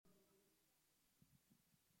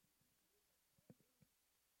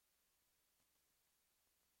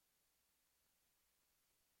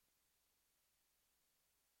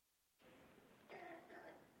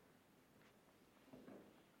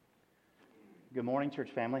Good morning,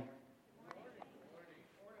 church family.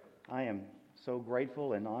 I am so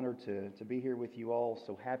grateful and honored to be here with you all.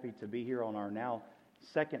 So happy to be here on our now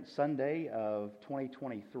second Sunday of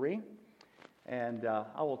 2023. And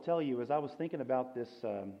I will tell you, as I was thinking about this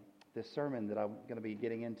sermon that I'm going to be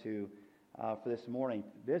getting into for this morning,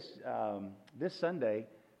 this Sunday,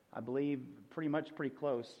 I believe pretty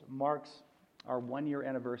close, marks our 1-year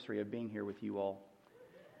anniversary of being here with you all.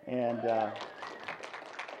 And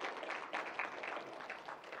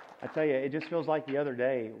I tell you, it just feels like the other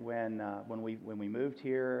day when we moved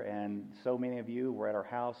here, and so many of you were at our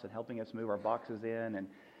house and helping us move our boxes in. And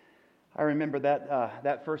I remember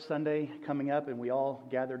that first Sunday coming up, and we all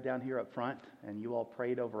gathered down here up front, and you all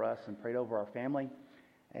prayed over us and prayed over our family.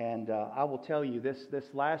 And I will tell you,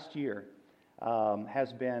 this last year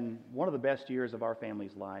has been one of the best years of our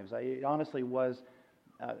family's lives. It honestly was,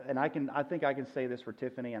 and I think I can say this for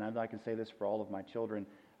Tiffany, and I can say this for all of my children.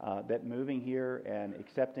 That moving here and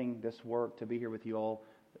accepting this work to be here with you all,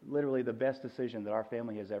 literally the best decision that our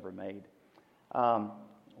family has ever made.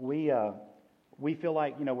 We feel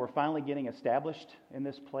like, we're finally getting established in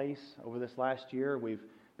this place over this last year. We've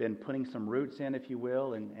been putting some roots in, if you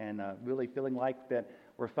will, and really feeling like that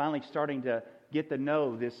we're finally starting to get to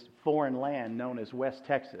know this foreign land known as West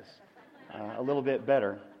Texas a little bit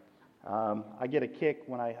better. I get a kick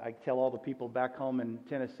when I tell all the people back home in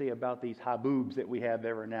Tennessee about these haboobs that we have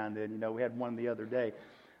every now and then. We had one the other day.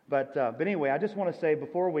 But anyway, I just want to say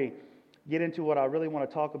before we get into what I really want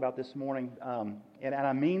to talk about this morning, and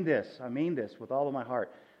I mean this with all of my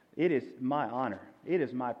heart. It is my honor. It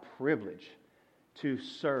is my privilege to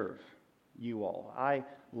serve you all. I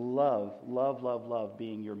love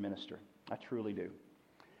being your minister. I truly do.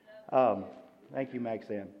 Thank you,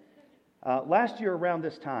 Maxanne. Last year around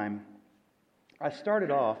this time, I started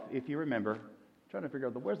off, if you remember, trying to figure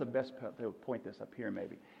out where's the best to point this up here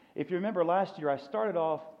maybe. If you remember last year, I started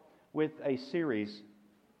off with a series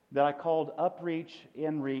that I called Upreach,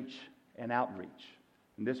 Inreach, and Outreach.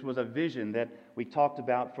 And this was a vision that we talked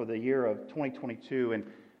about for the year of 2022.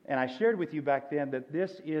 And I shared with you back then that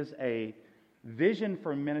this is a vision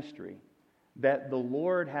for ministry that the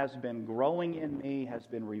Lord has been growing in me, has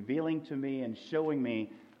been revealing to me and showing me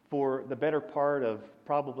for the better part of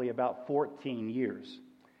probably about 14 years.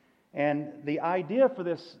 And the idea for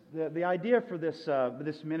this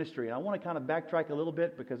ministry, and I want to kind of backtrack a little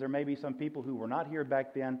bit because there may be some people who were not here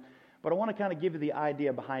back then, but I want to kind of give you the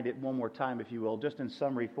idea behind it one more time, if you will, just in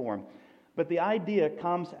summary form. But the idea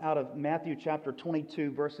comes out of Matthew chapter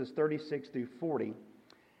 22, verses 36 through 40.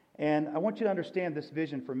 And I want you to understand this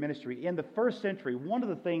vision for ministry. In the first century, one of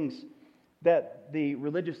the things that the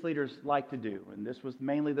religious leaders liked to do, and this was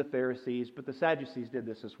mainly the Pharisees, but the Sadducees did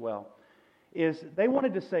this as well, is they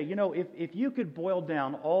wanted to say, if you could boil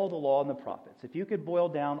down all the law and the prophets, if you could boil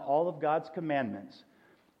down all of God's commandments,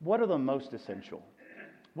 what are the most essential?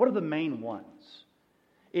 What are the main ones?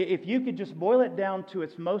 If you could just boil it down to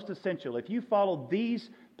its most essential, if you followed these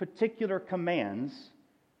particular commands,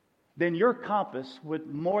 then your compass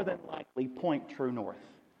would more than likely point true north.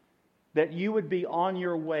 That you would be on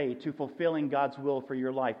your way to fulfilling God's will for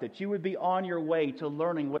your life. That you would be on your way to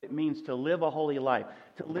learning what it means to live a holy life,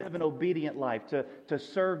 to live an obedient life, to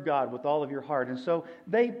serve God with all of your heart. And so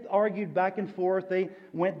they argued back and forth. They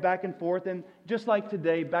went back and forth. And just like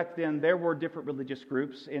today, back then, there were different religious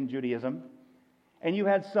groups in Judaism. And you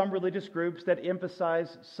had some religious groups that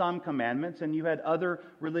emphasized some commandments, and you had other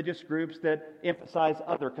religious groups that emphasized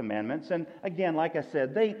other commandments. And again, like I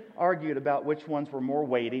said, they argued about which ones were more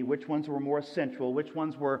weighty, which ones were more central, which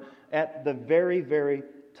ones were at the very, very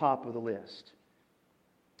top of the list.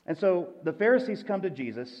 And so the Pharisees come to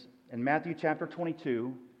Jesus in Matthew chapter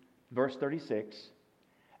 22, verse 36,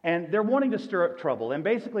 and they're wanting to stir up trouble. And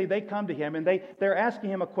basically they come to him and they're asking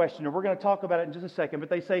him a question, and we're going to talk about it in just a second. But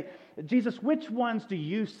they say, Jesus, which ones do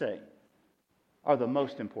you say are the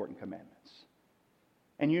most important commandments?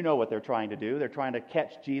 And you know what they're trying to do. They're trying to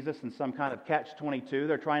catch Jesus in some kind of catch-22.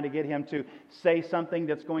 They're trying to get him to say something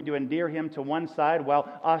that's going to endear him to one side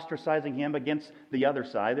while ostracizing him against the other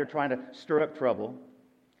side. They're trying to stir up trouble.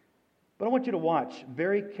 But I want you to watch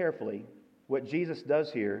very carefully what Jesus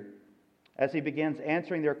does here as he begins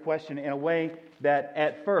answering their question in a way that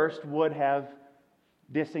at first would have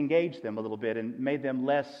disengaged them a little bit and made them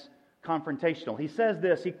less confrontational. He says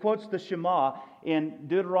this, he quotes the Shema in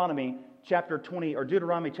Deuteronomy chapter 20, or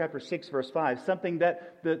Deuteronomy chapter 6, verse 5, something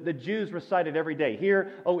that the Jews recited every day.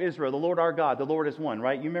 Hear, O Israel, the Lord our God, the Lord is one,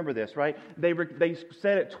 right? You remember this, right? They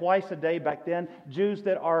said it twice a day back then. Jews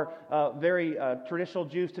that are very traditional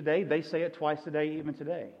Jews today, they say it twice a day even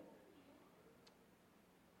today.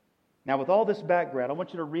 Now, with all this background, I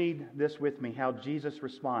want you to read this with me, how Jesus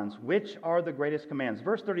responds. Which are the greatest commands?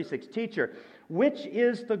 Verse 36, Teacher, which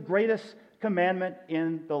is the greatest commandment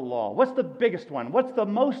in the law? What's the biggest one? What's the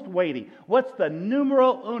most weighty? What's the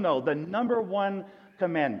numero uno, the number one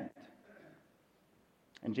commandment?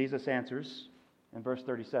 And Jesus answers in verse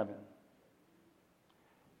 37.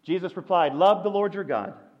 Jesus replied, Love the Lord your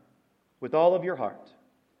God with all of your heart,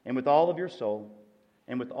 and with all of your soul,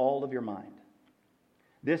 and with all of your mind.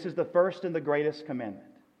 This is the first and the greatest commandment.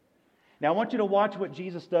 Now I want you to watch what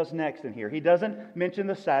Jesus does next in here. He doesn't mention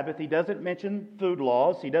the Sabbath. He doesn't mention food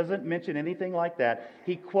laws. He doesn't mention anything like that.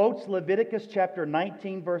 He quotes Leviticus chapter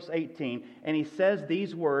 19, verse 18, and he says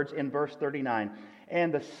these words in verse 39.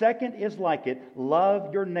 And the second is like it,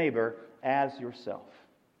 love your neighbor as yourself.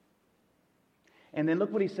 And then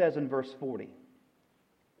look what he says in verse 40.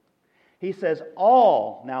 He says,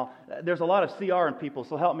 all. Now, there's a lot of CR in people,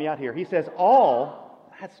 so help me out here. He says, all.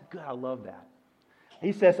 That's good. I love that.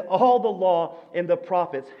 He says, all the law and the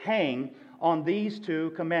prophets hang on these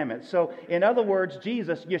two commandments. So, in other words,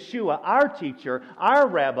 Jesus, Yeshua, our teacher, our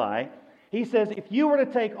rabbi, he says, if you were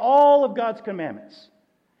to take all of God's commandments,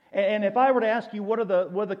 and if I were to ask you what are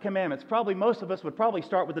the commandments, probably most of us would probably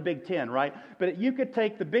start with the Big Ten, right? But you could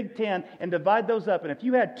take the Big Ten and divide those up. And if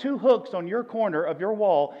you had two hooks on your corner of your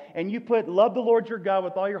wall and you put love the Lord your God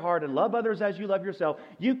with all your heart and love others as you love yourself,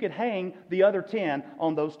 you could hang the other 10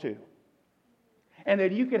 on those two. And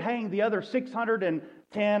then you could hang the other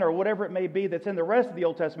 610 or whatever it may be that's in the rest of the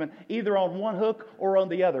Old Testament either on one hook or on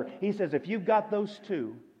the other. He says if you've got those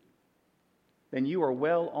two, then you are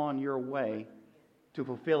well on your way to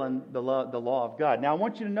fulfilling the law of God. Now I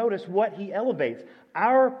want you to notice what he elevates.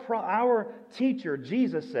 Our teacher,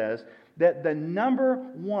 Jesus, says that the number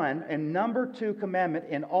one and number two commandment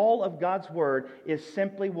in all of God's Word is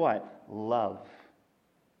simply what? Love.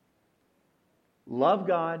 Love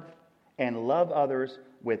God and love others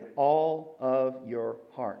with all of your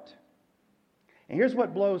heart. And here's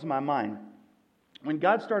what blows my mind. When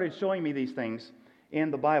God started showing me these things in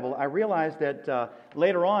the Bible, I realized that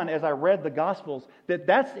later on, as I read the Gospels,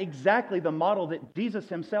 that's exactly the model that Jesus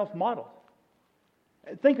himself modeled.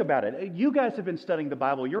 Think about it. You guys have been studying the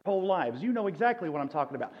Bible your whole lives. You know exactly what I'm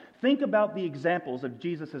talking about. Think about the examples of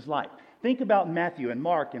Jesus' life. Think about Matthew and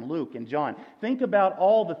Mark and Luke and John. Think about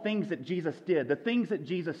all the things that Jesus did, the things that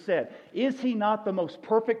Jesus said. Is he not the most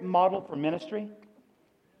perfect model for ministry?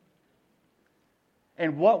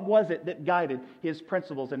 And what was it that guided his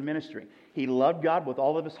principles in ministry? He loved God with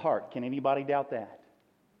all of his heart. Can anybody doubt that?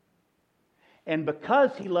 And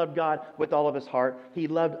because he loved God with all of his heart, he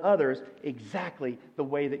loved others exactly the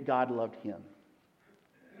way that God loved him.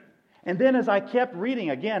 And then as I kept reading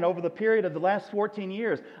again over the period of the last 14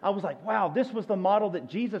 years, I was like, wow, this was the model that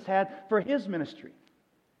Jesus had for his ministry.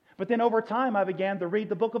 But then over time, I began to read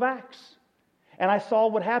the book of Acts. And I saw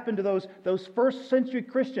what happened to those first century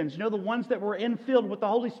Christians, the ones that were infilled with the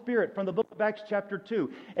Holy Spirit from the book of Acts chapter 2.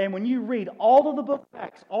 And when you read all of the book of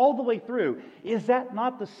Acts, all the way through, is that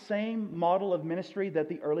not the same model of ministry that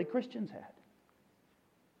the early Christians had?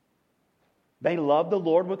 They loved the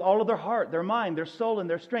Lord with all of their heart, their mind, their soul, and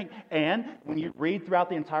their strength. And when you read throughout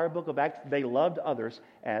the entire book of Acts, they loved others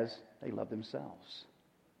as they loved themselves.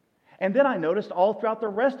 And then I noticed all throughout the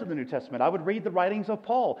rest of the New Testament, I would read the writings of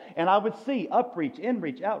Paul, and I would see upreach,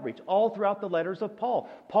 inreach, outreach, all throughout the letters of Paul.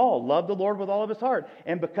 Paul loved the Lord with all of his heart,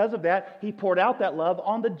 and because of that, he poured out that love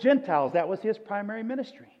on the Gentiles. That was his primary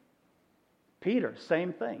ministry. Peter,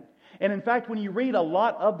 same thing. And in fact, when you read a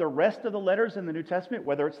lot of the rest of the letters in the New Testament,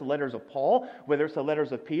 whether it's the letters of Paul, whether it's the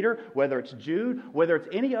letters of Peter, whether it's Jude, whether it's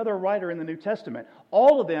any other writer in the New Testament,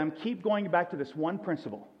 all of them keep going back to this one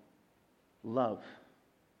principle: love.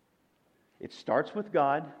 It starts with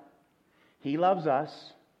God. He loves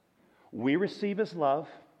us. We receive His love.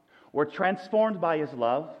 We're transformed by His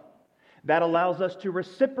love. That allows us to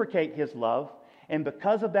reciprocate His love. And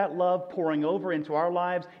because of that love pouring over into our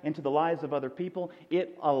lives, into the lives of other people,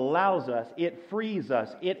 it allows us, it frees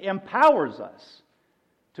us, it empowers us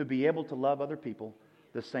to be able to love other people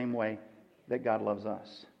the same way that God loves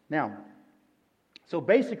us. Now, so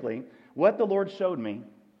basically, what the Lord showed me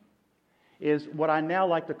is what I now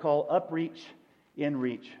like to call upreach,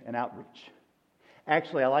 inreach, and outreach.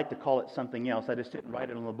 Actually, I like to call it something else. I just didn't write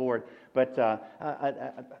it on the board. But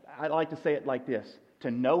I like to say it like this: to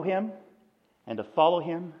know Him, and to follow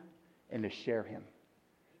Him, and to share Him.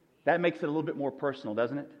 That makes it a little bit more personal,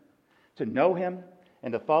 doesn't it? To know Him,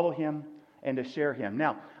 and to follow Him, and to share Him.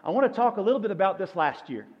 Now, I want to talk a little bit about this last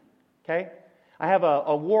year. Okay? I have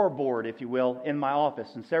a war board, if you will, in my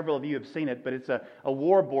office, and several of you have seen it, but it's a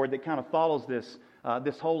war board that kind of follows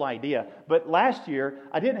this whole idea. But last year,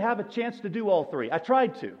 I didn't have a chance to do all three. I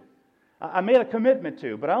tried to. I made a commitment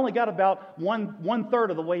to, but I only got about one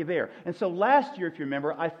third of the way there. And so last year, if you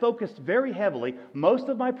remember, I focused very heavily, most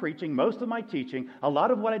of my preaching, most of my teaching, a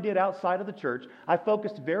lot of what I did outside of the church, I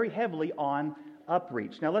focused very heavily on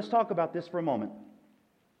Upreach. Now let's talk about this for a moment.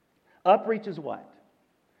 Upreach is what?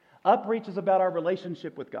 Upreach is about our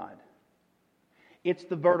relationship with God. It's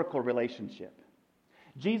the vertical relationship.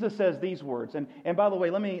 Jesus says these words, and by the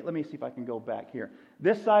way, let me see if I can go back here.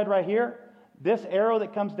 This side right here, this arrow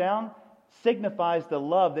that comes down, signifies the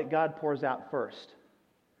love that God pours out first.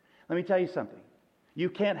 Let me tell you something. You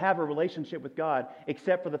can't have a relationship with God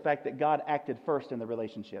except for the fact that God acted first in the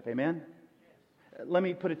relationship. Amen? Let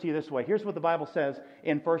me put it to you this way. Here's what the Bible says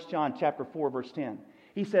in 1 John chapter 4, verse 10.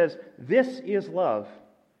 He says, "This is love,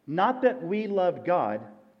 not that we loved God,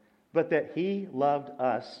 but that He loved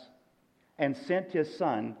us and sent His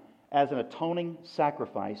Son as an atoning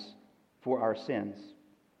sacrifice for our sins."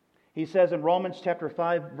 He says in Romans chapter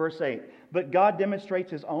 5, verse 8, "But God demonstrates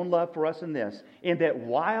His own love for us in this, in that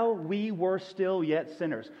while we were still yet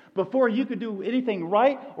sinners," before you could do anything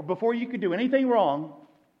right or before you could do anything wrong,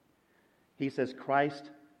 He says, Christ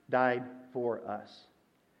died for us.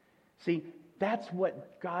 See, that's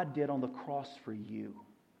what God did on the cross for you.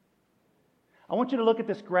 I want you to look at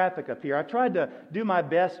this graphic up here. I tried to do my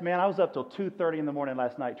best. Man, I was up till 2:30 in the morning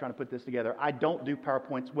last night trying to put this together. I don't do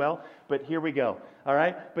PowerPoints well, but here we go. All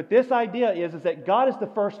right? But this idea is that God is the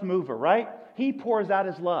first mover, right? He pours out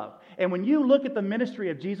His love. And when you look at the ministry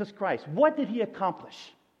of Jesus Christ, what did He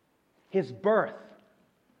accomplish? His birth,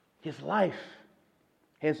 His life,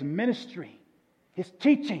 His ministry, His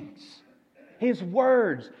teachings, His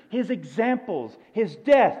words, His examples, His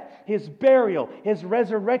death, His burial, His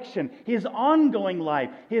resurrection, His ongoing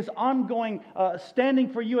life, His ongoing standing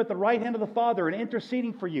for you at the right hand of the Father and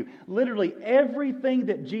interceding for you. Literally everything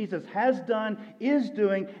that Jesus has done, is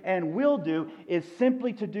doing, and will do is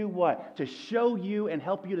simply to do what? To show you and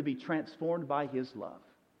help you to be transformed by His love.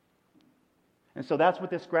 And so that's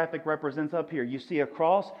what this graphic represents up here. You see a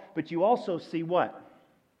cross, but you also see what?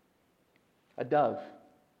 A dove.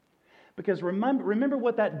 Because remember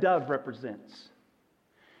what that dove represents.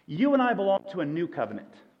 You and I belong to a new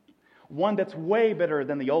covenant. One that's way better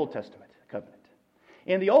than the Old Testament covenant.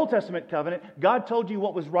 In the Old Testament covenant, God told you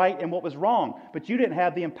what was right and what was wrong, but you didn't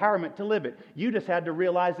have the empowerment to live it. You just had to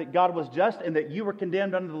realize that God was just and that you were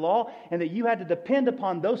condemned under the law and that you had to depend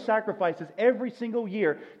upon those sacrifices every single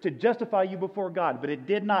year to justify you before God. But it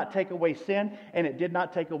did not take away sin, and it did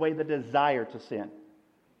not take away the desire to sin.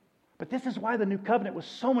 But this is why the new covenant was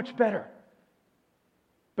so much better.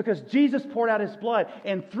 Because Jesus poured out His blood,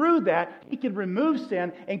 and through that, He could remove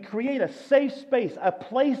sin and create a safe space, a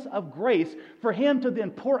place of grace for Him to then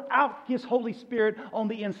pour out His Holy Spirit on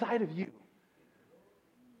the inside of you.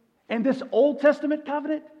 And this Old Testament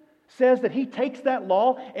covenant says that He takes that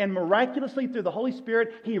law and miraculously through the Holy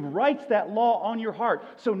Spirit, He writes that law on your heart.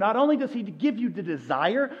 So not only does He give you the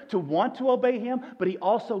desire to want to obey Him, but He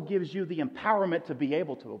also gives you the empowerment to be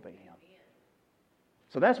able to obey Him.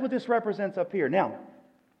 So that's what this represents up here. Now,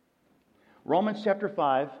 Romans chapter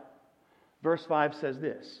 5, verse 5 says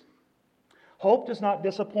this: "Hope does not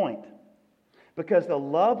disappoint, because the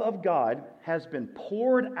love of God has been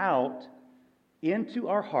poured out into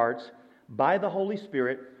our hearts by the Holy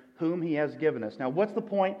Spirit, whom He has given us." Now, what's the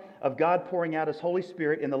point of God pouring out His Holy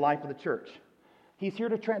Spirit in the life of the church? He's here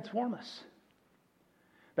to transform us.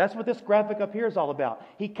 That's what this graphic up here is all about.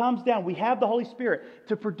 He comes down. We have the Holy Spirit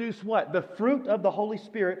to produce what? The fruit of the Holy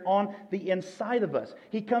Spirit on the inside of us.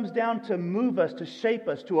 He comes down to move us, to shape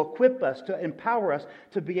us, to equip us, to empower us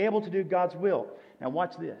to be able to do God's will. Now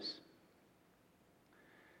watch this.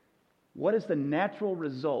 What is the natural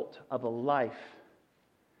result of a life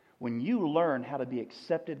when you learn how to be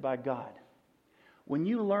accepted by God? When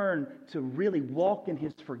you learn to really walk in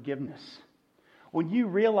His forgiveness? When you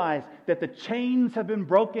realize that the chains have been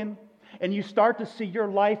broken and you start to see your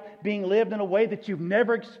life being lived in a way that you've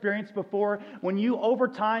never experienced before, when you over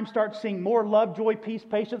time start seeing more love, joy, peace,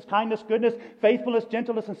 patience, kindness, goodness, faithfulness,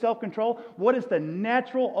 gentleness, and self-control, what is the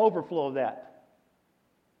natural overflow of that?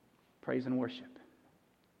 Praise and worship.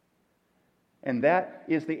 And that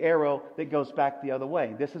is the arrow that goes back the other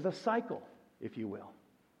way. This is a cycle, if you will.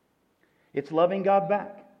 It's loving God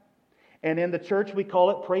back. And in the church, we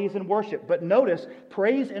call it praise and worship. But notice,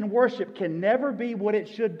 praise and worship can never be what it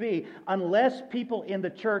should be unless people in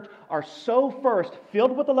the church are so first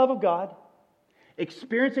filled with the love of God,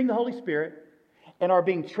 experiencing the Holy Spirit, and are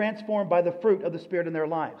being transformed by the fruit of the Spirit in their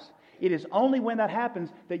lives. It is only when that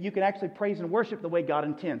happens that you can actually praise and worship the way God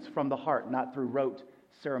intends, from the heart, not through rote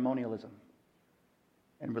ceremonialism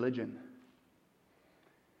and religion.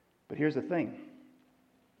 But here's the thing.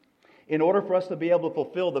 in order for us to be able to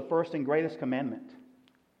fulfill the first and greatest commandment,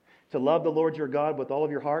 to love the Lord your God with all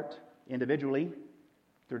of your heart, individually,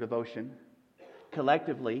 through devotion,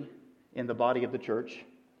 collectively, in the body of the church.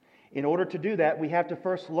 In order to do that, we have to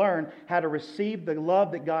first learn how to receive the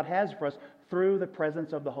love that God has for us through the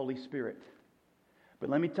presence of the Holy Spirit. But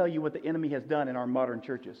let me tell you what the enemy has done in our modern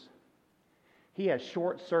churches. He has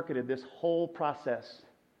short-circuited this whole process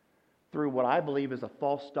through what I believe is a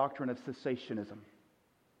false doctrine of cessationism.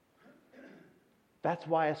 That's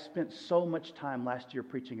why I spent so much time last year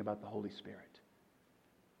preaching about the Holy Spirit.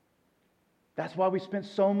 That's why we spent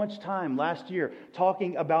so much time last year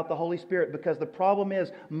talking about the Holy Spirit, because the problem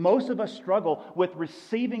is most of us struggle with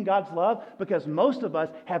receiving God's love because most of us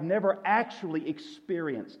have never actually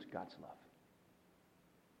experienced God's love.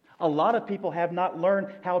 A lot of people have not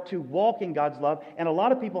learned how to walk in God's love, and a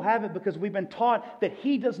lot of people haven't because we've been taught that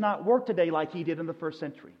He does not work today like He did in the first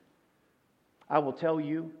century. I will tell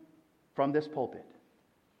you from this pulpit,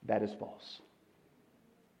 that is false.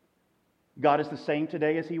 God is the same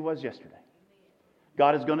today as He was yesterday.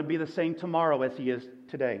 God is going to be the same tomorrow as He is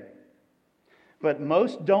today. But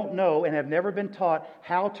most don't know and have never been taught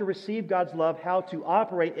how to receive God's love, how to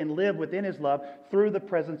operate and live within His love through the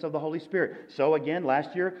presence of the Holy Spirit. So again,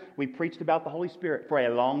 last year we preached about the Holy Spirit for a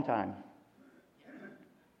long time.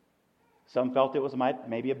 Some felt it was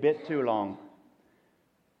maybe a bit too long.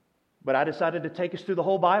 But I decided to take us through the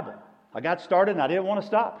whole Bible. I got started and I didn't want to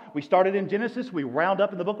stop. We started in Genesis, we wound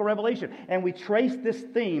up in the book of Revelation, and we traced this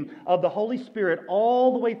theme of the Holy Spirit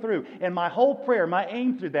all the way through. And my whole prayer, my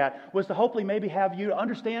aim through that was to hopefully maybe have you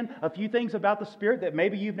understand a few things about the Spirit that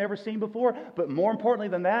maybe you've never seen before. But more importantly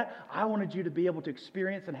than that, I wanted you to be able to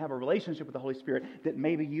experience and have a relationship with the Holy Spirit that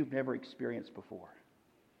maybe you've never experienced before.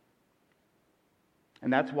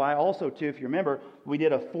 And that's why also, too, if you remember, we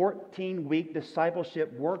did a 14-week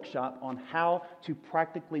discipleship workshop on how to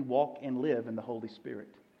practically walk and live in the Holy Spirit.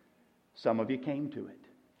 Some of you came to it.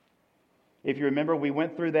 If you remember, we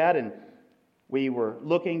went through that and we were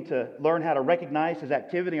looking to learn how to recognize His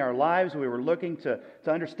activity in our lives. We were looking to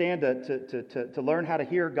understand, to learn how to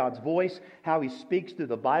hear God's voice, how He speaks through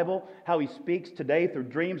the Bible, how He speaks today through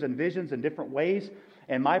dreams and visions in different ways.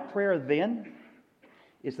 And my prayer then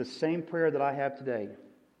is the same prayer that I have today,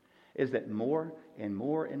 is that more and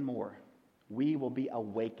more and more we will be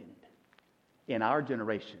awakened in our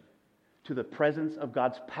generation to the presence of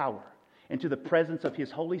God's power and to the presence of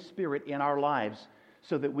His Holy Spirit in our lives,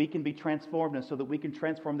 so that we can be transformed and so that we can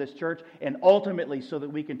transform this church, and ultimately so that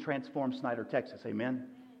we can transform Snyder, Texas. Amen?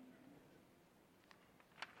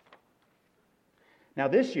 Now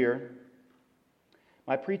this year,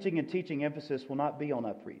 my preaching and teaching emphasis will not be on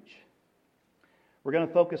upreach. We're going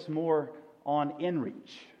to focus more on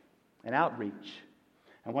inreach and outreach.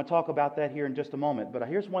 I want to talk about that here in just a moment. But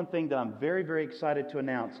here's one thing that I'm very, very excited to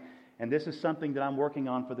announce. And this is something that I'm working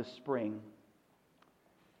on for this spring.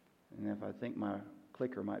 And if I think my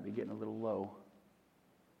clicker might be getting a little low.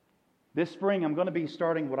 This spring, I'm going to be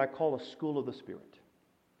starting what I call a School of the Spirit.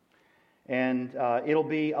 And it'll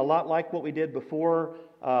be a lot like what we did before.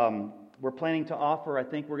 We're planning to offer, I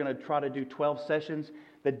think we're going to try to do 12 sessions.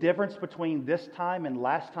 The difference between this time and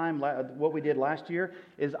last time, what we did last year,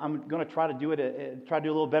 is I'm going to try to do a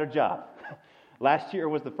little better job. Last year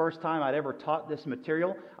was the first time I'd ever taught this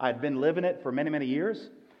material. I'd been living it for many, many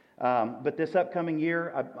years. But this upcoming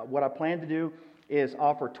year, what I plan to do is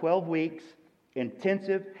offer 12 weeks,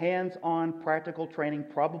 intensive, hands-on, practical training,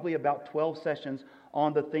 probably about 12 sessions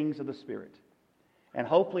on the things of the Spirit. And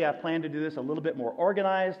hopefully I plan to do this a little bit more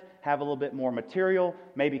organized, have a little bit more material,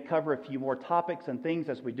 maybe cover a few more topics and things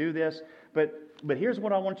as we do this. But here's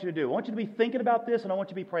what I want you to do. I want you to be thinking about this, and I want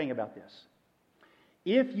you to be praying about this.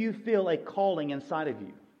 If you feel a calling inside of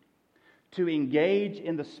you to engage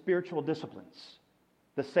in the spiritual disciplines,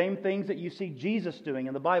 the same things that you see Jesus doing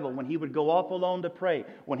in the Bible when He would go off alone to pray,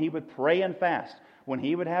 when He would pray and fast, when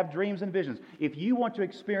He would have dreams and visions. If you want to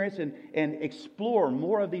experience and explore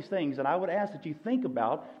more of these things, then I would ask that you think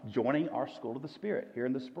about joining our School of the Spirit here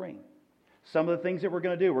in the spring. Some of the things that we're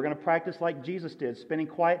going to do, we're going to practice like Jesus did, spending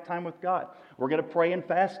quiet time with God. We're going to pray and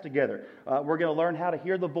fast together. We're going to learn how to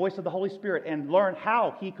hear the voice of the Holy Spirit and learn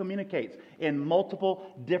how He communicates in multiple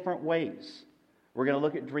different ways. We're going to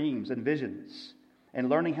look at dreams and visions and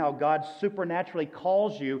learning how God supernaturally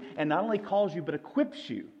calls you, and not only calls you, but equips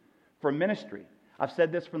you for ministry. I've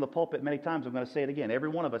said this from the pulpit many times. I'm going to say it again. Every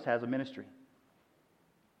one of us has a ministry.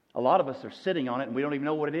 A lot of us are sitting on it and we don't even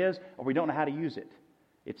know what it is, or we don't know how to use it.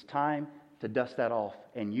 It's time to dust that off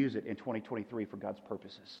and use it in 2023 for God's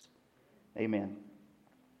purposes. Amen.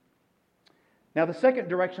 Now, the second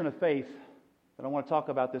direction of faith that I want to talk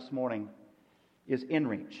about this morning is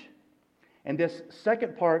inreach. And this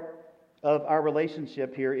second part of our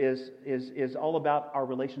relationship here is all about our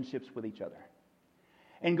relationships with each other.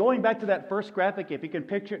 And going back to that first graphic, if you can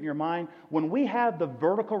picture it in your mind, when we have the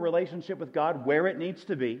vertical relationship with God where it needs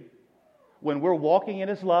to be, when we're walking in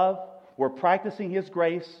His love, we're practicing His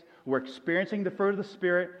grace, we're experiencing the fruit of the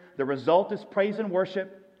Spirit, the result is praise and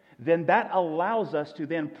worship, then that allows us to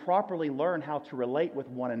then properly learn how to relate with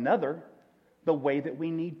one another the way that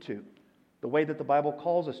we need to, the way that the Bible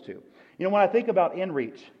calls us to. You know, when I think about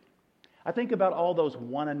InReach, I think about all those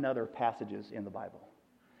one another passages in the Bible.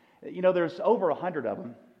 You know, there's over 100 of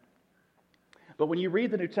them. But when you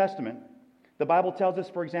read the New Testament, the Bible tells us,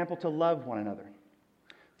 for example, to love one another.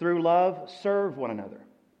 Through love, serve one another.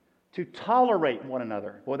 To tolerate one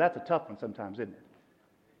another. Boy, that's a tough one sometimes, isn't it?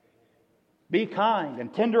 Be kind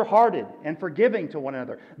and tender-hearted and forgiving to one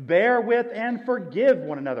another. Bear with and forgive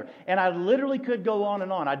one another. And I literally could go on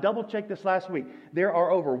and on. I double-checked this last week. There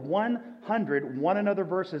are over 100 one another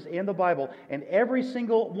verses in the Bible, and every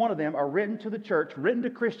single one of them are written to the church, written to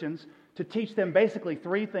Christians, to teach them basically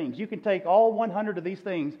three things. You can take all 100 of these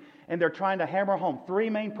things, and they're trying to hammer home three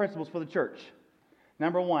main principles for the church.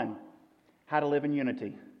 Number one, how to live in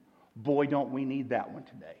unity. Boy, don't we need that one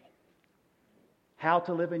today. How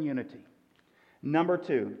to live in unity. Number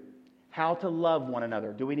two, how to love one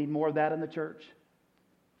another. Do we need more of that in the church?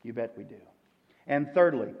 You bet we do. And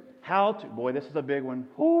thirdly, this is a big one,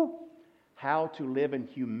 how to live in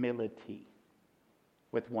humility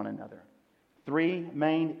with one another. Three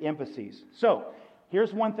main emphases. So,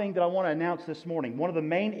 here's one thing that I want to announce this morning. One of the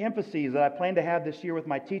main emphases that I plan to have this year with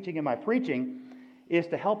my teaching and my preaching is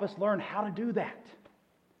to help us learn how to do that.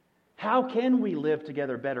 How can we live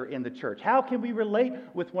together better in the church? How can we relate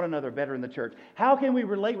with one another better in the church? How can we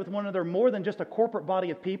relate with one another more than just a corporate body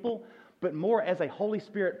of people, but more as a Holy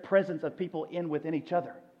Spirit presence of people within each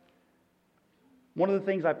other? One of the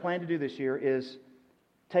things I plan to do this year is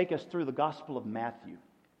take us through the Gospel of Matthew.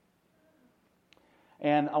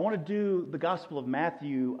 And I want to do the Gospel of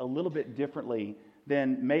Matthew a little bit differently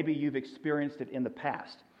than maybe you've experienced it in the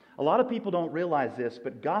past. A lot of people don't realize this,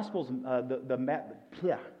 but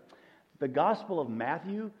the Gospel of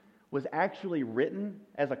Matthew was actually written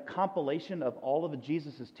as a compilation of all of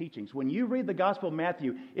Jesus' teachings. When you read the Gospel of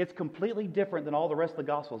Matthew, it's completely different than all the rest of the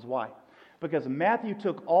Gospels. Why? Because Matthew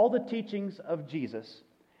took all the teachings of Jesus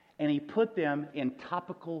and he put them in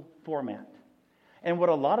topical format. And what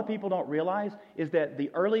a lot of people don't realize is that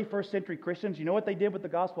the early first century Christians, you know what they did with the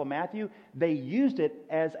Gospel of Matthew? They used it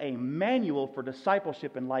as a manual for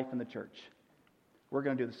discipleship and life in the church. We're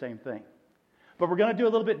going to do the same thing. But we're going to do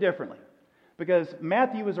a little bit differently. Because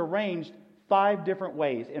Matthew is arranged 5 different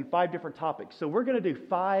ways in 5 different topics. So we're going to do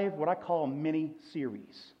 5 what I call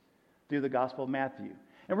mini-series through the Gospel of Matthew.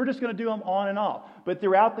 And we're just going to do them on and off. But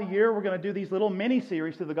throughout the year, we're going to do these little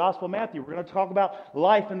mini-series through the Gospel of Matthew. We're going to talk about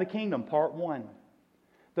life in the kingdom, part 1.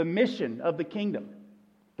 The mission of the kingdom.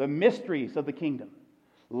 The mysteries of the kingdom.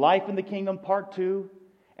 Life in the kingdom, part 2.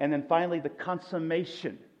 And then finally, the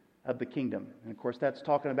consummation of the kingdom. And of course, that's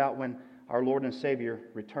talking about when our Lord and Savior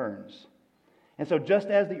returns. And so just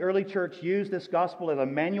as the early church used this gospel as a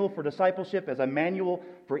manual for discipleship, as a manual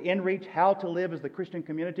for InReach, how to live as the Christian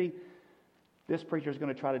community, this preacher is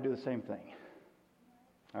going to try to do the same thing.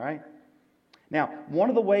 All right? Now, one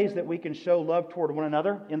of the ways that we can show love toward one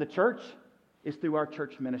another in the church is through our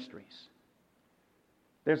church ministries.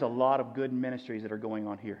 There's a lot of good ministries that are going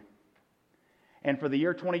on here. And for the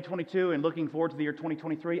year 2022 and looking forward to the year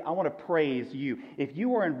 2023, I want to praise you. If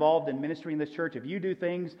you are involved in ministry in this church, if you do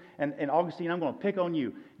things, and Augustine, I'm going to pick on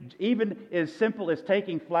you. Even as simple as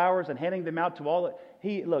taking flowers and handing them out to all.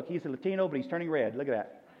 He's a Latino, but he's turning red. Look at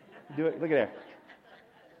that. Do it. Look at that.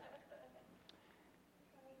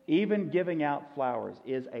 Even giving out flowers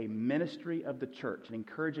is a ministry of the church, an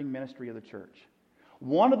encouraging ministry of the church.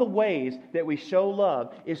 One of the ways that we show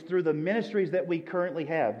love is through the ministries that we currently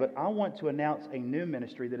have. But I want to announce a new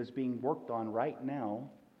ministry that is being worked on right now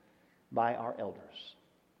by our elders.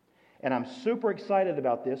 And I'm super excited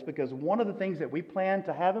about this because one of the things that we plan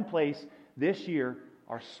to have in place this year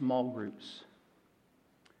are small groups.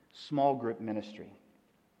 Small group ministry.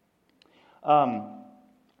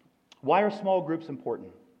 Why are small groups important?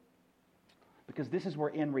 Because this is where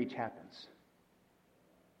InReach happens.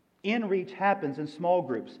 InReach happens in small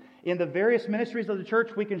groups. In the various ministries of the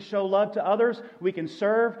church, we can show love to others, we can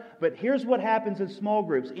serve, but here's what happens in small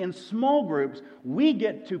groups. In small groups, we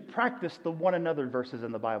get to practice the one another verses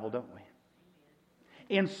in the Bible, don't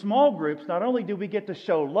we? In small groups, not only do we get to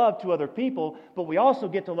show love to other people, but we also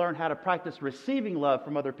get to learn how to practice receiving love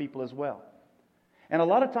from other people as well. And a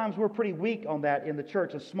lot of times we're pretty weak on that in the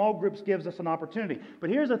church, and small groups gives us an opportunity.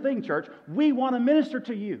 But here's the thing, church, we want to minister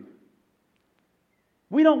to you.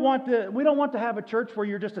 We don't want to have a church where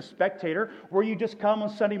you're just a spectator, where you just come on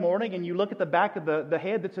Sunday morning and you look at the back of the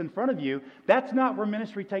head that's in front of you. That's not where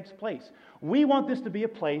ministry takes place. We want this to be a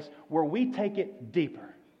place where we take it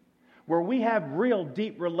deeper, where we have real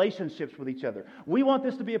deep relationships with each other. We want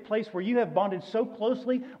this to be a place where you have bonded so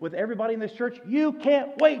closely with everybody in this church, you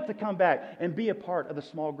can't wait to come back and be a part of the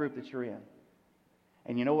small group that you're in.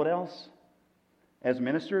 And you know what else? As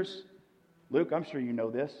ministers, Luke, I'm sure you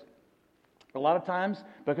know this. A lot of times,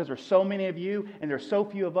 because there's so many of you and there's so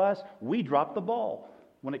few of us, we drop the ball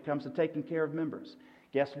when it comes to taking care of members.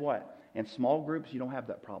 Guess what? In small groups, you don't have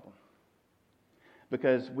that problem.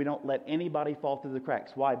 Because we don't let anybody fall through the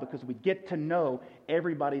cracks. Why? Because we get to know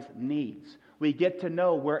everybody's needs. We get to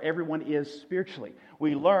know where everyone is spiritually.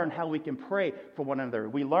 We learn how we can pray for one another.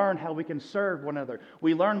 We learn how we can serve one another.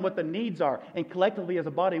 We learn what the needs are. And collectively as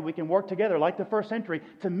a body, we can work together like the first century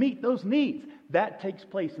to meet those needs. That takes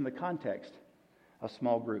place in the context of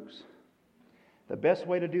small groups. The best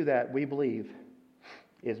way to do that, we believe,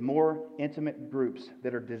 is more intimate groups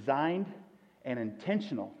that are designed and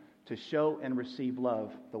intentional to show and receive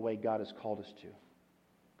love the way God has called us to.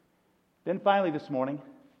 Then finally this morning,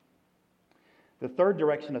 the third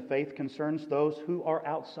direction of faith concerns those who are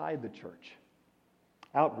outside the church.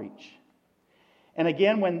 Outreach. And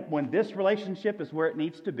again, when this relationship is where it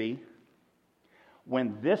needs to be,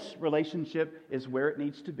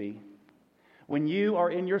 when you are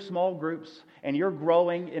in your small groups and you're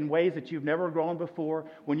growing in ways that you've never grown before,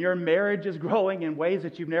 when your marriage is growing in ways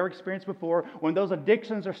that you've never experienced before, when those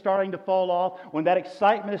addictions are starting to fall off, when that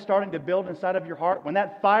excitement is starting to build inside of your heart, when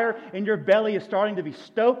that fire in your belly is starting to be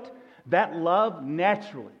stoked, that love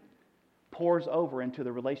naturally pours over into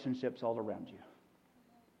the relationships all around you.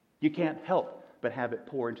 You can't help but have it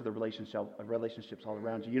pour into the relationships all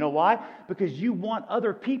around you. You know why? Because you want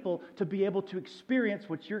other people to be able to experience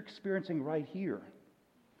what you're experiencing right here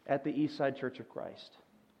at the Eastside Church of Christ.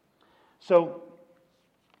 So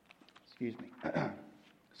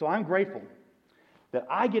I'm grateful that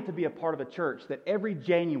I get to be a part of a church that every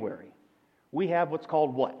January we have what's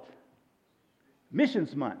called what?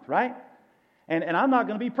 Missions Month, right? And I'm not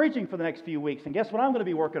going to be preaching for the next few weeks. And guess what I'm going to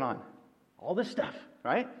be working on? All this stuff,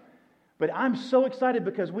 right? But I'm so excited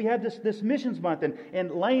because we have this Missions Month.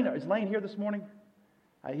 And Lane, is Lane here this morning?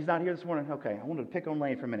 He's not here this morning? Okay, I wanted to pick on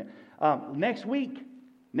Lane for a minute.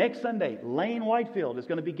 Next Sunday, Lane Whitefield is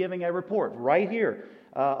going to be giving a report right here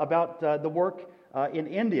about the work in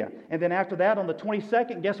India. And then after that, on the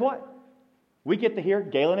 22nd, guess what? We get to hear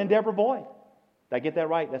Galen and Deborah Boyd. Did I get that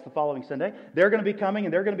right? That's the following Sunday. They're going to be coming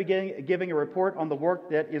and they're going to be giving a report on the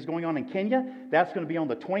work that is going on in Kenya. That's going to be on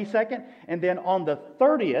the 22nd. And then on the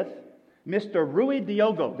 30th, Mr. Rui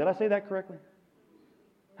Diogo. Did I say that correctly?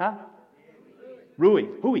 Huh? Hui.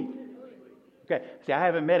 Okay. See, I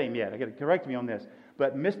haven't met him yet. I got to correct me on this.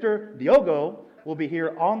 But Mr. Diogo will be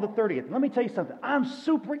here on the 30th. Let me tell you something. I'm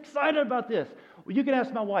super excited about this. Well, you can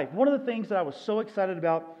ask my wife. One of the things that I was so excited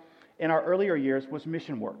about in our earlier years was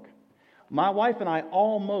mission work. My wife and I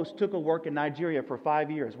almost took a work in Nigeria for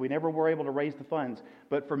 5 years. We never were able to raise the funds.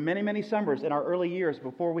 But for many, many summers in our early years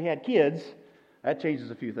before we had kids, that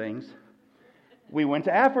changes a few things. We went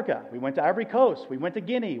to Africa. We went to Ivory Coast. We went to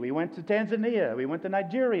Guinea. We went to Tanzania. We went to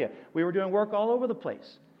Nigeria. We were doing work all over the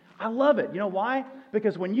place. I love it. You know why?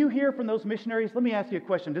 Because when you hear from those missionaries, let me ask you a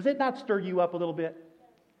question. Does it not stir you up a little bit?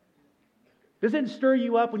 Does it stir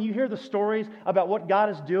you up when you hear the stories about what God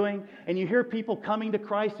is doing and you hear people coming to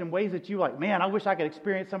Christ in ways that you like, man, I wish I could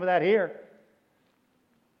experience some of that here?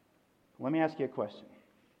 Let me ask you a question.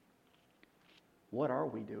 What are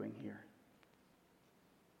we doing here?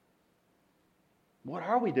 What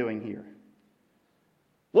are we doing here?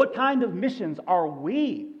 What kind of missions are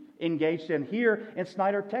we engaged in here in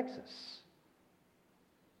Snyder, Texas?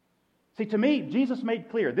 See, to me, Jesus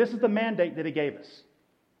made clear, this is the mandate that He gave us.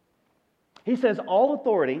 He says, all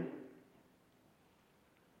authority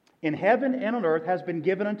in heaven and on earth has been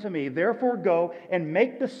given unto me. Therefore go and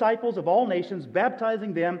make disciples of all nations,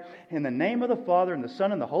 baptizing them in the name of the Father and the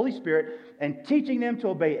Son and the Holy Spirit, and teaching them to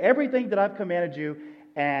obey everything that I've commanded you.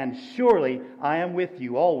 And surely I am with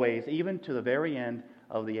you always, even to the very end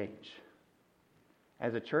of the age.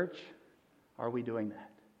 As a church, are we doing that?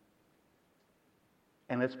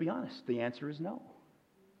 And let's be honest, the answer is no.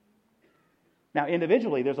 Now,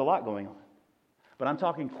 individually, there's a lot going on. But I'm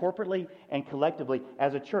talking corporately and collectively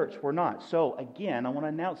as a church, we're not. So, again, I want to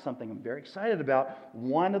announce something I'm very excited about.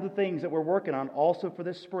 One of the things that we're working on also for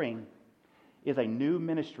this spring is a new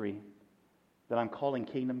ministry that I'm calling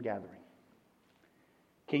Kingdom Gathering.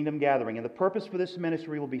 Kingdom Gathering. And the purpose for this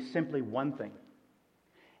ministry will be simply one thing,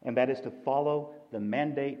 and that is to follow the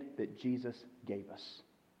mandate that Jesus gave us.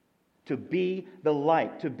 to be the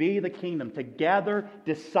light, to be the kingdom, to gather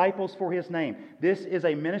disciples for His name. This is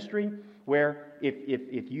a ministry where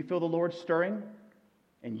if you feel the Lord stirring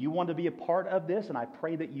and you want to be a part of this, and I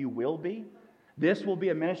pray that you will be, this will be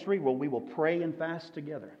a ministry where we will pray and fast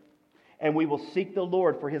together. And we will seek the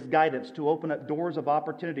Lord for His guidance to open up doors of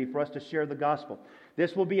opportunity for us to share the gospel.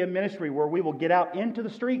 This will be a ministry where we will get out into the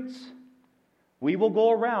streets. We will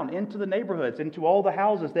go around into the neighborhoods, into all the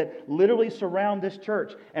houses that literally surround this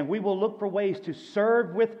church. And we will look for ways to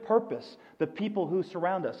serve with purpose the people who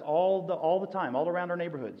surround us all the time, all around our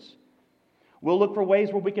neighborhoods. We'll look for ways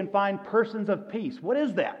where we can find persons of peace. What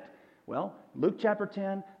is that? Well, Luke chapter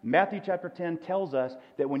 10, Matthew chapter 10 tells us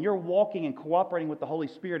that when you're walking and cooperating with the Holy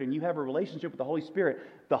Spirit and you have a relationship with the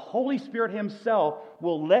Holy Spirit Himself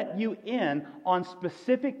will let you in on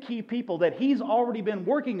specific key people that He's already been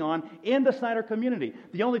working on in the Snyder community.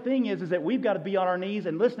 The only thing is that we've got to be on our knees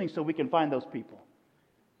and listening so we can find those people.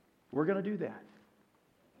 We're going to do that.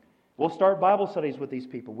 We'll start Bible studies with these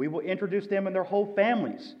people. We will introduce them and their whole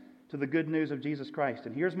families to the good news of Jesus Christ.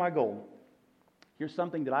 And here's my goal. Here's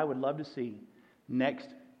something that I would love to see next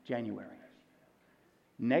January.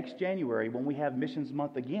 Next January, when we have Missions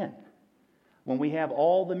Month again, when we have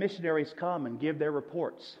all the missionaries come and give their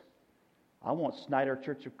reports, I want Eastside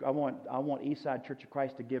Church of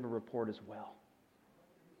Christ to give a report as well.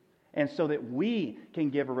 And so that we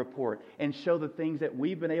can give a report and show the things that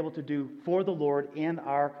we've been able to do for the Lord in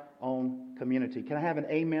our own community. Can I have an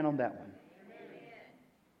amen on that one?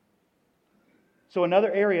 So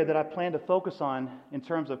another area that I plan to focus on in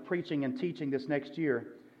terms of preaching and teaching this next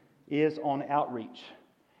year is on outreach.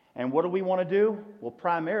 And what do we want to do? Well,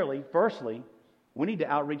 firstly, we need to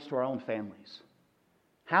outreach to our own families.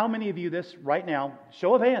 How many of you right now,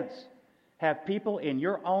 show of hands, have people in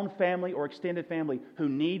your own family or extended family who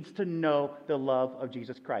needs to know the love of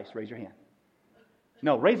Jesus Christ? Raise your hand.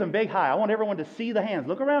 No, raise them big high. I want everyone to see the hands.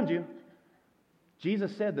 Look around you.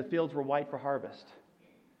 Jesus said the fields were white for harvest.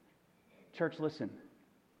 Church, listen.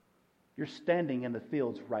 You're standing in the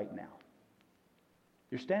fields right now.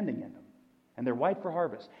 You're standing in them. And they're white for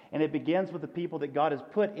harvest. And it begins with the people that God has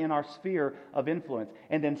put in our sphere of influence.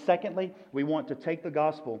 And then secondly, we want to take the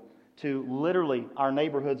gospel to literally our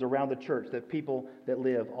neighborhoods around the church, that people that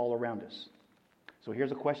live all around us. So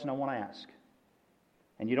here's a question I want to ask.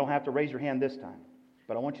 And you don't have to raise your hand this time.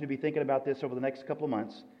 But I want you to be thinking about this over the next couple of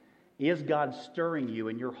months. Is God stirring you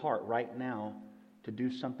in your heart right now to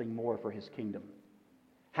do something more for His kingdom?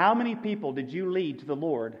 How many people did you lead to the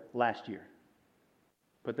Lord last year?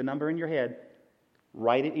 Put the number in your head.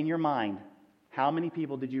 Write it in your mind. How many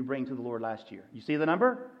people did you bring to the Lord last year? You see the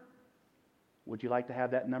number? Would you like to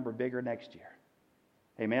have that number bigger next year?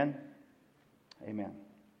 Amen? Amen.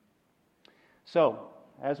 So,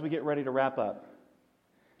 as we get ready to wrap up,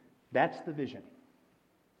 that's the vision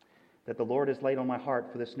that the Lord has laid on my heart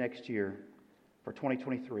for this next year, for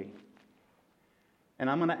 2023. And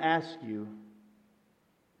I'm going to ask you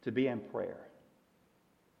to be in prayer.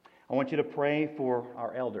 I want you to pray for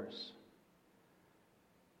our elders.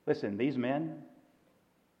 Listen, these men,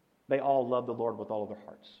 they all love the Lord with all of their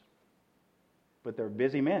hearts. But they're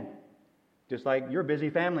busy men, just like your busy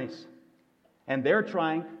families. And they're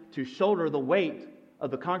trying to shoulder the weight of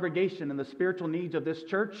the congregation and the spiritual needs of this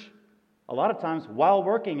church, a lot of times while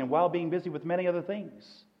working and while being busy with many other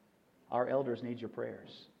things. Our elders need your prayers.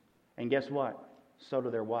 And guess what? So do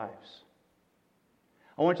their wives.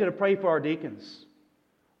 I want you to pray for our deacons,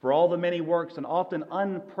 for all the many works and often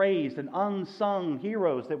unpraised and unsung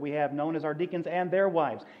heroes that we have known as our deacons and their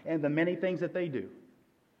wives, and the many things that they do.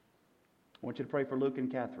 I want you to pray for Luke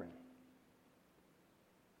and Catherine.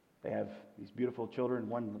 They have these beautiful children,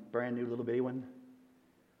 one brand new little bitty one.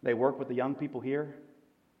 They work with the young people here.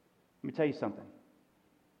 Let me tell you something.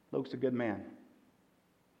 Luke's a good man.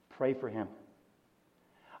 Pray for him.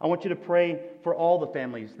 I want you to pray for all the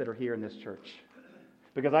families that are here in this church.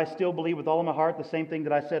 Because I still believe with all of my heart the same thing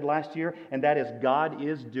that I said last year, and that is God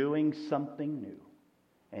is doing something new.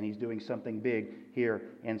 And He's doing something big here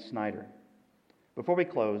in Snyder. Before we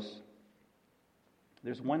close,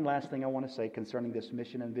 there's one last thing I want to say concerning this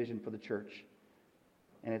mission and vision for the church.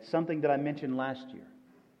 And it's something that I mentioned last year.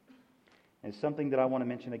 And it's something that I want to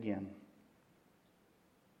mention again.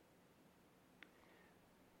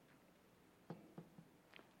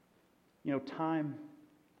 You know, time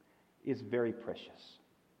is very precious.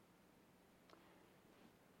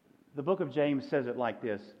 The book of James says it like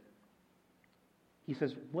this. He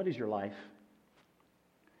says, "What is your life?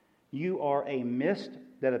 You are a mist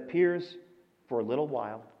that appears for a little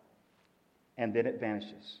while, and then it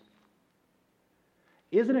vanishes."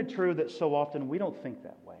 Isn't it true that so often we don't think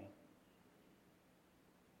that way?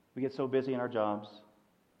 We get so busy in our jobs,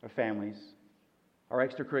 our families, our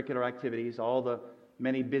extracurricular activities, all the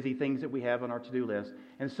many busy things that we have on our to-do list.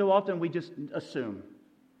 And so often we just assume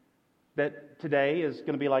that today is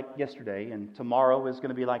going to be like yesterday, and tomorrow is going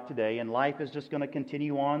to be like today, and life is just going to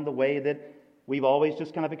continue on the way that we've always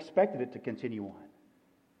just kind of expected it to continue on.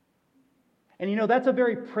 And you know, that's a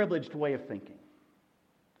very privileged way of thinking.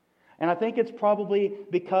 And I think it's probably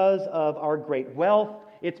because of our great wealth.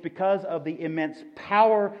 It's because of the immense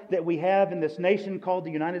power that we have in this nation called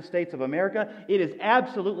the United States of America. It is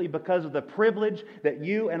absolutely because of the privilege that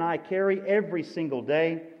you and I carry every single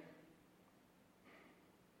day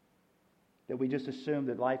that we just assume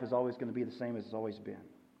that life is always going to be the same as it's always been.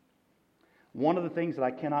 One of the things that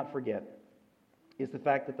I cannot forget is the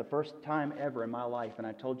fact that the first time ever in my life, and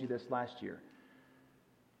I told you this last year,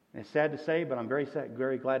 and it's sad to say, but I'm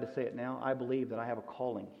very glad to say it now, I believe that I have a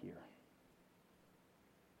calling here.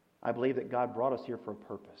 I believe that God brought us here for a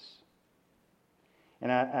purpose.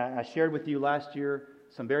 And I shared with you last year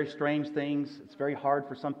some very strange things. It's very hard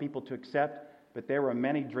for some people to accept, but there were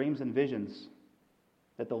many dreams and visions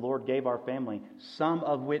that the Lord gave our family, some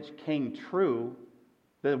of which came true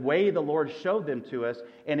the way the Lord showed them to us,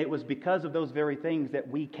 and it was because of those very things that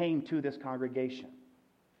we came to this congregation.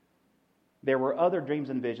 There were other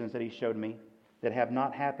dreams and visions that He showed me that have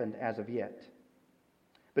not happened as of yet.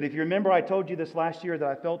 But if you remember, I told you this last year that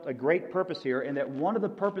I felt a great purpose here, and that one of the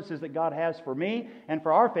purposes that God has for me and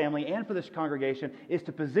for our family and for this congregation is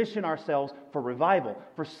to position ourselves for revival,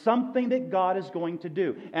 for something that God is going to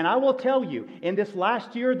do. And I will tell you, in this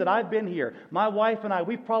last year that I've been here, my wife and I,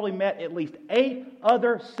 we've probably met at least 8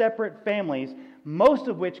 other separate families, most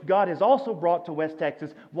of which God has also brought to West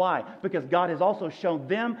Texas. Why? Because God has also shown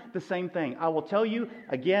them the same thing. I will tell you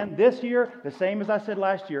again this year, the same as I said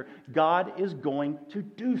last year, God is going to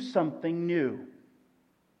do something new.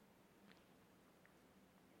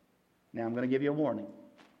 Now I'm going to give you a warning.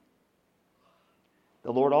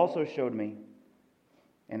 The Lord also showed me,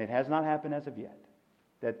 and it has not happened as of yet,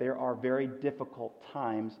 that there are very difficult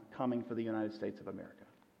times coming for the United States of America.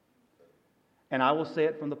 And I will say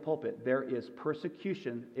it from the pulpit. There is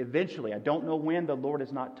persecution eventually. I don't know when. The Lord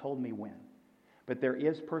has not told me when. But there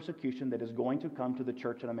is persecution that is going to come to the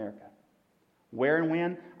church in America. Where and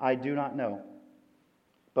when, I do not know.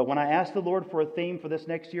 But when I asked the Lord for a theme for this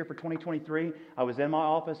next year, for 2023, I was in my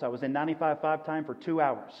office. I was in 95.5 time for 2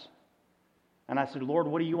 hours. And I said, Lord,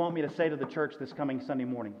 what do you want me to say to the church this coming Sunday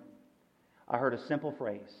morning? I heard a simple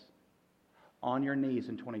phrase: on your knees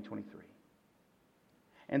in 2023.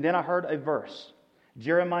 And then I heard a verse,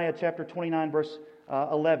 Jeremiah chapter 29, verse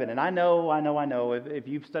 11. And I know, if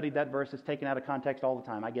you've studied that verse, it's taken out of context all the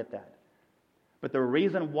time. I get that. But the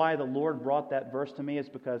reason why the Lord brought that verse to me is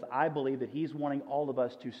because I believe that He's wanting all of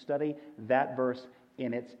us to study that verse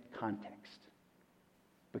in its context.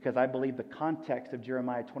 Because I believe the context of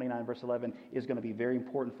Jeremiah 29, verse 11 is going to be very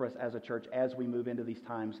important for us as a church as we move into these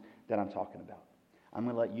times that I'm talking about. I'm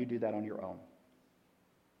going to let you do that on your own.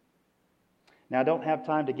 Now, I don't have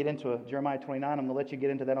time to get into Jeremiah 29. I'm going to let you get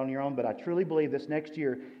into that on your own. But I truly believe this next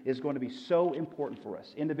year is going to be so important for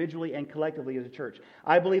us, individually and collectively as a church.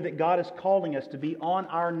 I believe that God is calling us to be on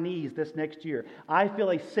our knees this next year. I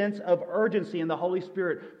feel a sense of urgency in the Holy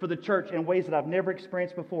Spirit for the church in ways that I've never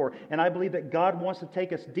experienced before. And I believe that God wants to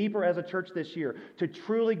take us deeper as a church this year, to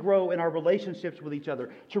truly grow in our relationships with each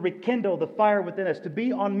other, to rekindle the fire within us, to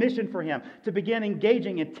be on mission for Him, to begin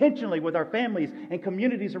engaging intentionally with our families and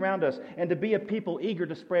communities around us, and to be a people eager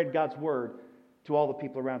to spread God's Word to all the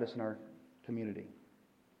people around us in our community.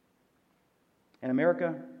 In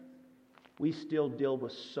America, we still deal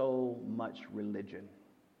with so much religion.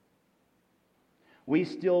 We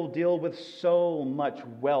still deal with so much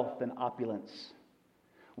wealth and opulence.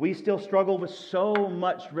 We still struggle with so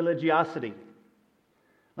much religiosity.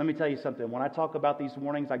 Let me tell you something. When I talk about these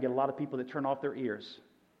warnings, I get a lot of people that turn off their ears.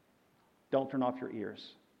 Don't turn off your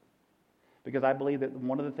ears. Because I believe that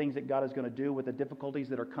one of the things that God is going to do with the difficulties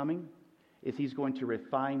that are coming is He's going to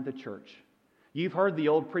refine the church. You've heard the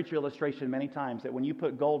old preacher illustration many times that when you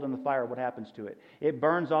put gold in the fire, what happens to it? It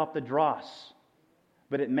burns off the dross,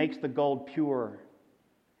 but it makes the gold pure.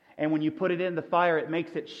 And when you put it in the fire, it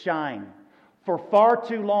makes it shine. For far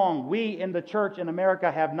too long, we in the church in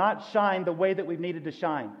America have not shined the way that we've needed to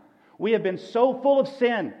shine. We have been so full of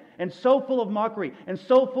sin and so full of mockery and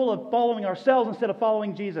so full of following ourselves instead of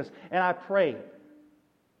following Jesus. And I pray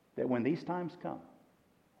that when these times come,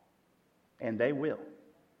 and they will,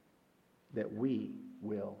 that we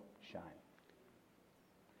will shine.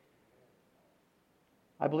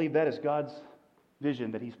 I believe that is God's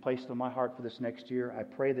vision that He's placed on my heart for this next year. I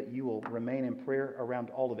pray that you will remain in prayer around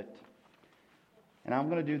all of it. And I'm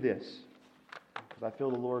going to do this because I feel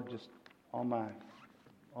the Lord just on my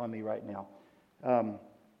on me right now. I'm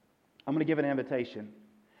going to give an invitation.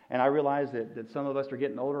 And I realize that some of us are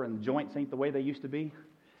getting older and the joints ain't the way they used to be.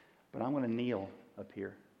 But I'm going to kneel up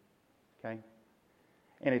here. Okay?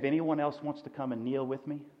 And if anyone else wants to come and kneel with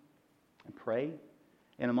me and pray,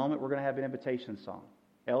 in a moment we're going to have an invitation song.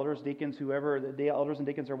 Elders, deacons, whoever, the elders and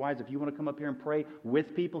deacons or wives, if you want to come up here and pray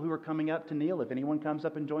with people who are coming up to kneel, if anyone comes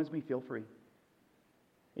up and joins me, feel free.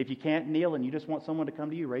 If you can't kneel and you just want someone to come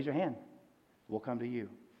to you, raise your hand. We'll come to you.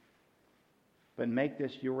 But make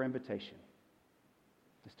this your invitation.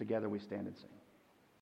 As together we stand and sing.